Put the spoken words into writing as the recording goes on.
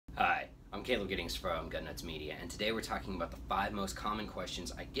I'm Caleb Giddings from Gun Nuts Media, and today we're talking about the 5 most common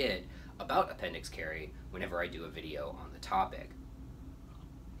questions I get about appendix carry whenever I do a video on the topic.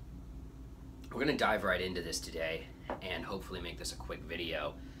 We're going to dive right into this today and hopefully make this a quick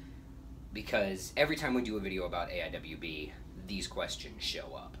video, because every time we do a video about AIWB, these questions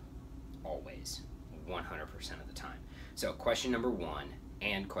show up. Always. 100% of the time. So question number 1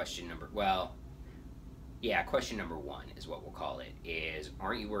 and question number, question number 1 is what we'll call it, is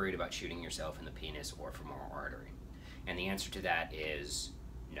aren't you worried about shooting yourself in the penis or femoral artery? And the answer to that is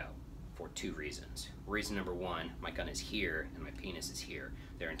no, for 2 reasons. Reason number 1, my gun is here and my penis is here.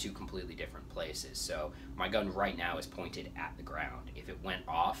 They're in 2 completely different places. So my gun right now is pointed at the ground. If it went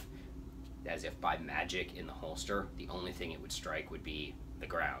off, as if by magic in the holster, the only thing it would strike would be the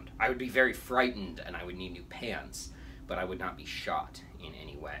ground. I would be very frightened and I would need new pants, but I would not be shot in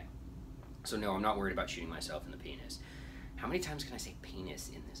any way. So no, I'm not worried about shooting myself in the penis. How many times can I say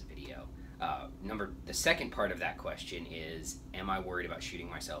penis in this video? The second part of that question is, am I worried about shooting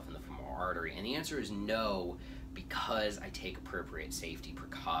myself in the femoral artery? And the answer is no, because I take appropriate safety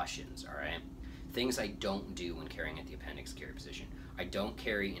precautions, all right? Things I don't do when carrying at the appendix carry position. I don't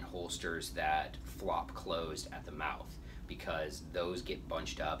carry in holsters that flop closed at the mouth, because those get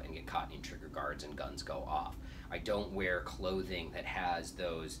bunched up and get caught in trigger guards and guns go off. I don't wear clothing that has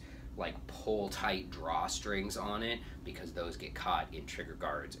those like pull tight drawstrings on it, because those get caught in trigger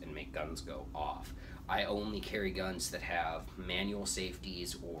guards and make guns go off. I only carry guns that have manual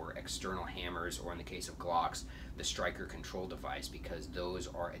safeties or external hammers, or in the case of Glocks, the striker control device, because those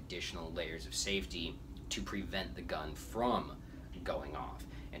are additional layers of safety to prevent the gun from going off.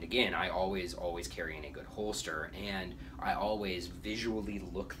 And again, I always carry in a good holster, and I always visually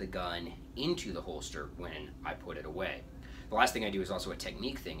look the gun into the holster when I put it away. The last thing I do is also a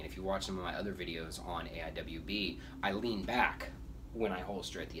technique thing, and if you watch some of my other videos on AIWB, I lean back when I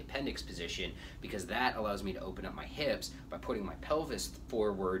holster at the appendix position, because that allows me to open up my hips. By putting my pelvis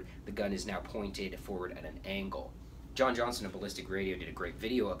forward, the gun is now pointed forward at an angle. John Johnson of Ballistic Radio did a great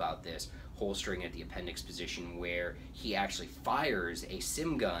video about this, holstering at the appendix position, where he actually fires a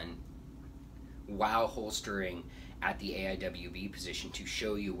sim gun while holstering at the AIWB position to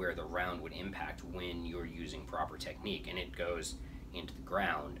show you where the round would impact when you're using proper technique, and it goes into the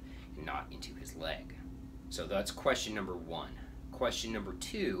ground and not into his leg. So that's question number 1. Question number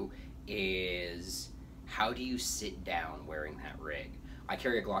 2 is, how do you sit down wearing that rig? I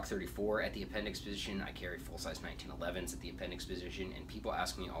carry a Glock 34 at the appendix position. I carry full-size 1911s at the appendix position, and people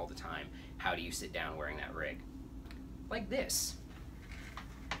ask me all the time, how do you sit down wearing that rig? Like this.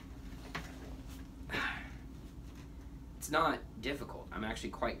 It's not difficult. I'm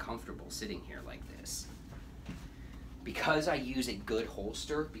actually quite comfortable sitting here like this. Because I use a good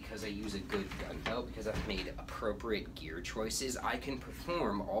holster, because I use a good gun belt, because I've made appropriate gear choices, I can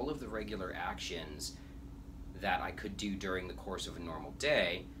perform all of the regular actions that I could do during the course of a normal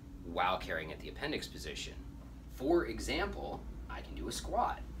day while carrying at the appendix position. For example, I can do a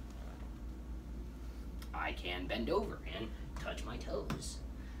squat. I can bend over and touch my toes.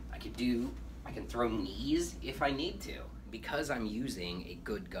 I can throw knees if I need to. Because I'm using a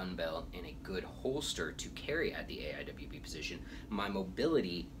good gun belt and a good holster to carry at the AIWB position, my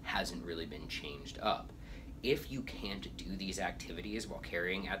mobility hasn't really been changed up. If you can't do these activities while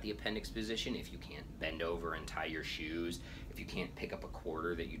carrying at the appendix position, if you can't bend over and tie your shoes, if you can't pick up a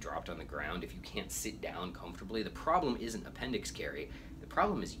quarter that you dropped on the ground, if you can't sit down comfortably, the problem isn't appendix carry, the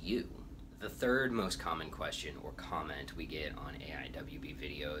problem is you. The third most common question or comment we get on AIWB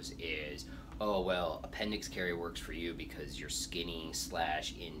videos is, oh well, appendix carry works for you because you're skinny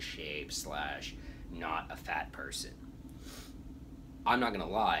 / in shape / not a fat person. I'm not gonna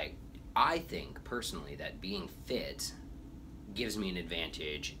lie, I think personally that being fit gives me an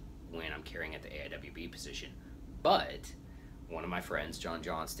advantage when I'm carrying at the AIWB position. But one of my friends, John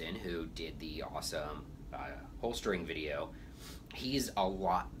Johnston, who did the awesome holstering video, he's a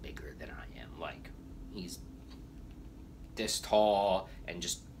lot bigger than I am. Like, he's this tall and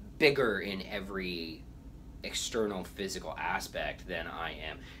just bigger in every external physical aspect than I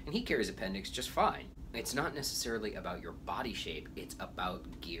am, and he carries appendix just fine. It's not necessarily about your body shape, it's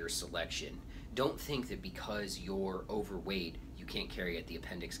about gear selection. Don't think that because you're overweight you can't carry at the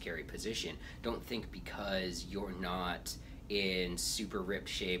appendix carry position. Don't think because you're not in super ripped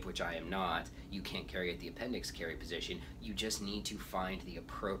shape, which I am not, you can't carry at the appendix carry position. You just need to find the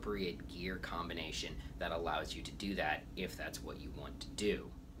appropriate gear combination that allows you to do that, if that's what you want to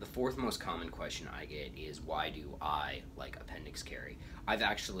do. The 4th most common question I get is, why do I like appendix carry? I've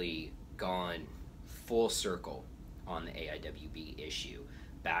actually gone full circle on the AIWB issue.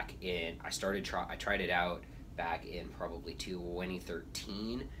 I tried it out back in probably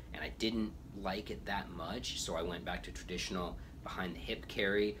 2013, and I didn't like it that much, so I went back to traditional behind the hip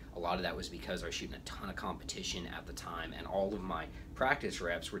carry. A lot of that was because I was shooting a ton of competition at the time, and all of my practice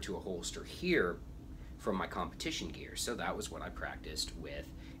reps were to a holster here from my competition gear. So that was what I practiced with,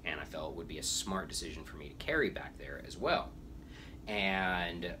 and I felt it would be a smart decision for me to carry back there as well.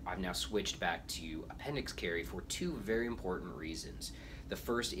 And I've now switched back to appendix carry for two very important reasons. The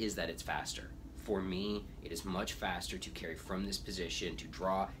first is that it's faster. For me, it is much faster to carry from this position to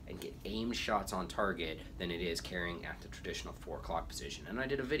draw and get aimed shots on target than it is carrying at the traditional 4 o'clock position. And I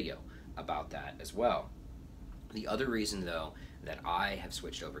did a video about that as well. The other reason, though, that I have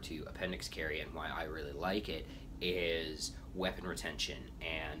switched over to appendix carry and why I really like it is weapon retention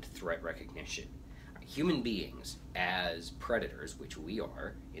and threat recognition. Human beings, as predators, which we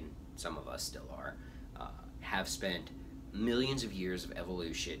are, and some of us still are, have spent millions of years of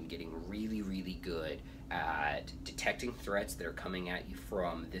evolution getting really, really good at detecting threats that are coming at you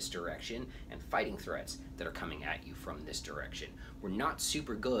from this direction and fighting threats that are coming at you from this direction. We're not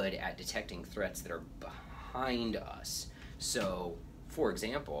super good at detecting threats that are behind us. So, for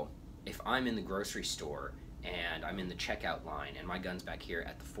example, if I'm in the grocery store and I'm in the checkout line and my gun's back here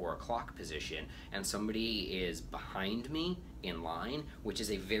at the 4 o'clock position and somebody is behind me in line, which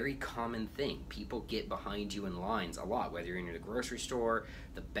is a very common thing. People get behind you in lines a lot, whether you're in the grocery store,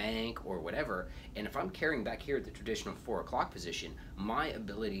 the bank, or whatever. And if I'm carrying back here at the traditional 4 o'clock position, my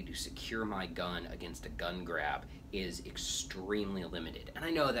ability to secure my gun against a gun grab is extremely limited. And I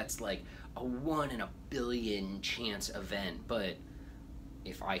know that's like a 1 in a billion chance event, but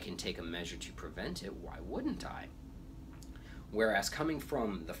if I can take a measure to prevent it, why wouldn't I? Whereas coming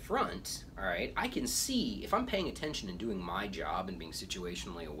from the front, all right, I can see, if I'm paying attention and doing my job and being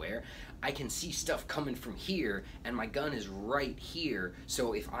situationally aware, I can see stuff coming from here and my gun is right here.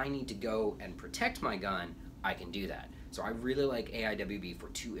 So if I need to go and protect my gun, I can do that. So I really like AIWB for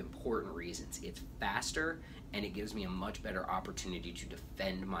two important reasons. It's faster and it gives me a much better opportunity to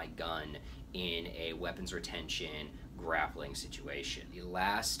defend my gun in a weapons retention, grappling situation. The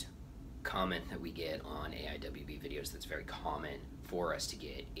last comment that we get on AIWB videos that's very common for us to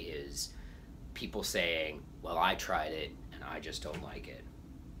get is people saying, well, I tried it and I just don't like it.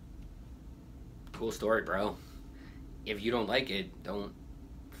 Cool story, bro. If you don't like it, don't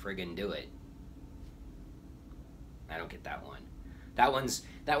friggin' do it. I don't get that one. That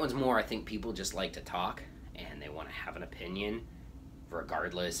one's more, I think people just like to talk and they want to have an opinion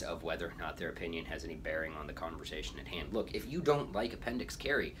regardless of whether or not their opinion has any bearing on the conversation at hand. Look, if you don't like appendix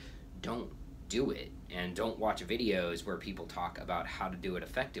carry, don't do it, and don't watch videos where people talk about how to do it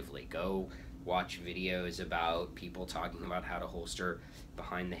effectively. Go watch videos about people talking about how to holster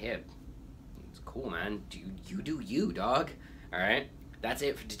behind the hip. It's cool, man. You do you, dog. All right? That's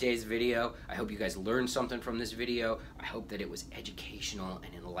it for today's video. I hope you guys learned something from this video. I hope that it was educational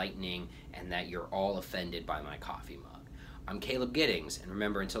and enlightening and that you're all offended by my coffee mug. I'm Caleb Giddings, and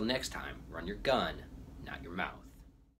remember, until next time, run your gun, not your mouth.